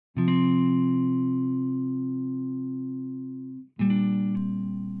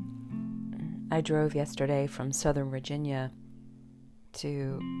I drove yesterday from Southern Virginia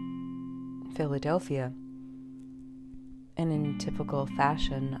to Philadelphia, and in typical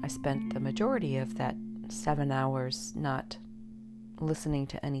fashion, I spent the majority of that 7 hours not listening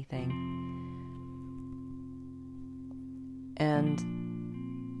to anything. And,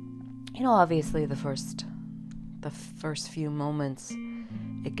 obviously the first few moments,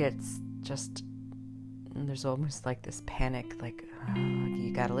 it gets just, there's almost like this panic, like,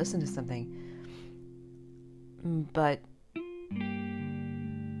 you gotta listen to something. But,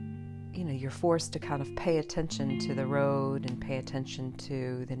 you're forced to kind of pay attention to the road and pay attention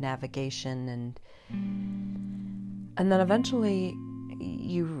to the navigation, and then eventually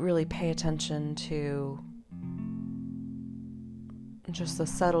you really pay attention to just the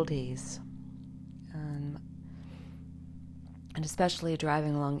subtleties, and especially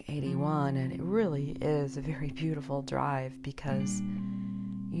driving along 81, and it really is a very beautiful drive because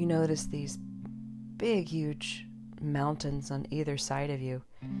you notice these big, huge mountains on either side of you,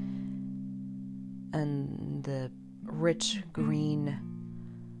 and the rich green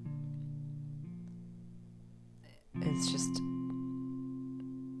is just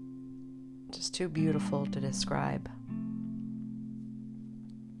too beautiful to describe.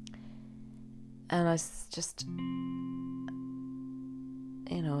 And I just,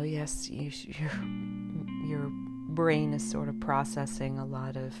 yes, your brain is sort of processing a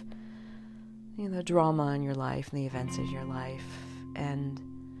lot of, the drama in your life and the events of your life. And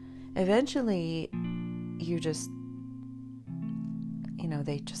eventually you just,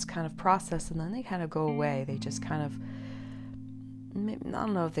 they just kind of process, and then they kind of go away. They just kind of, I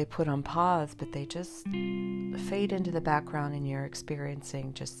don't know if they put on pause, but they just fade into the background, and you're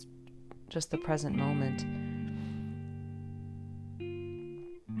experiencing just the present moment.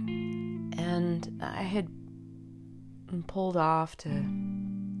 And I had pulled off to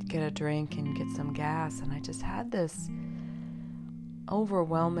get a drink and get some gas, and I just had this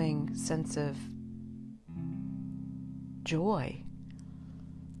overwhelming sense of joy.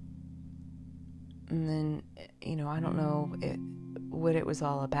 And then, I don't know what it was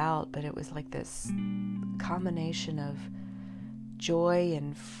all about, but it was like this combination of joy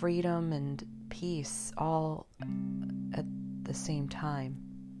and freedom and peace all at the same time.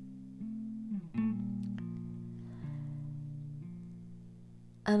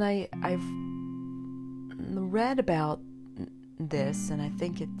 And I've read about this, and I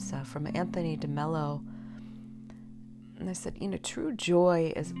think it's from Anthony DeMello, and they said, true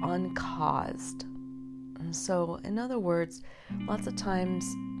joy is uncaused. And so, in other words, lots of times,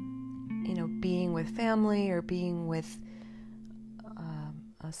 being with family or being with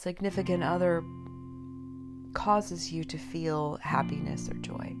a significant other causes you to feel happiness or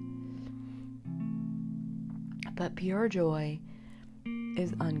joy. But pure joy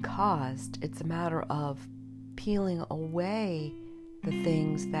is uncaused. It's a matter of peeling away the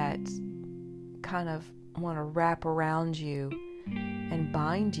things that kind of want to wrap around you and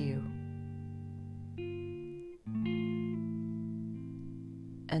bind you.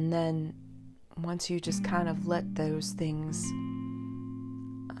 And then once you just kind of let those things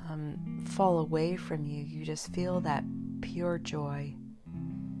fall away from you, you just feel that pure joy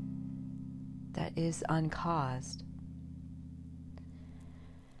that is uncaused.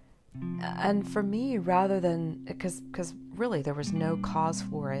 And for me, rather than, because really there was no cause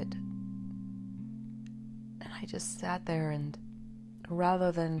for it, and I just sat there, and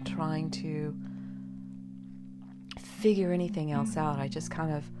rather than trying to figure anything else out, I just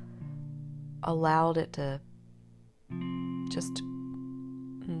kind of allowed it to just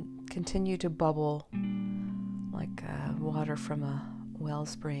continue to bubble like water from a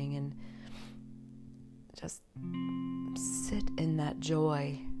wellspring, and just sit in that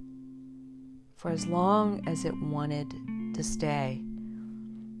joy for as long as it wanted to stay.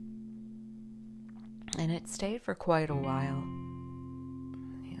 And it stayed for quite a while,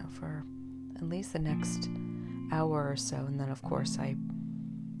 for at least the next hour or so. And then, of course, I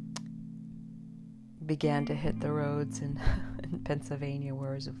began to hit the roads in Pennsylvania,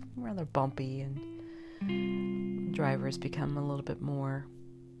 where it's rather bumpy, and drivers become a little bit more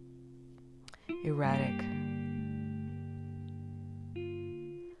erratic.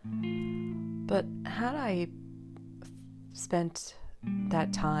 But had I spent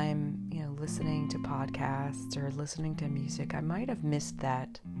that time, listening to podcasts or listening to music, I might have missed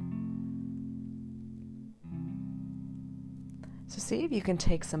that. So see if you can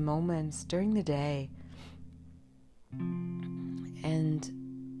take some moments during the day and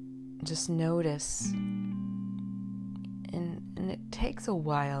just notice. And it takes a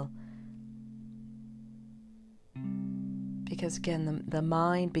while, Because again, the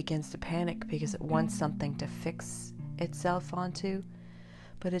mind begins to panic because it wants something to fix itself onto.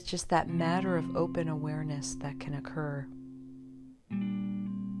 But it's just that matter of open awareness that can occur.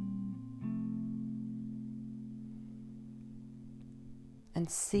 And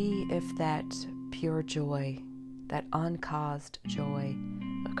see if that pure joy, that uncaused joy,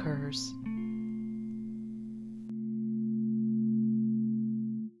 occurs.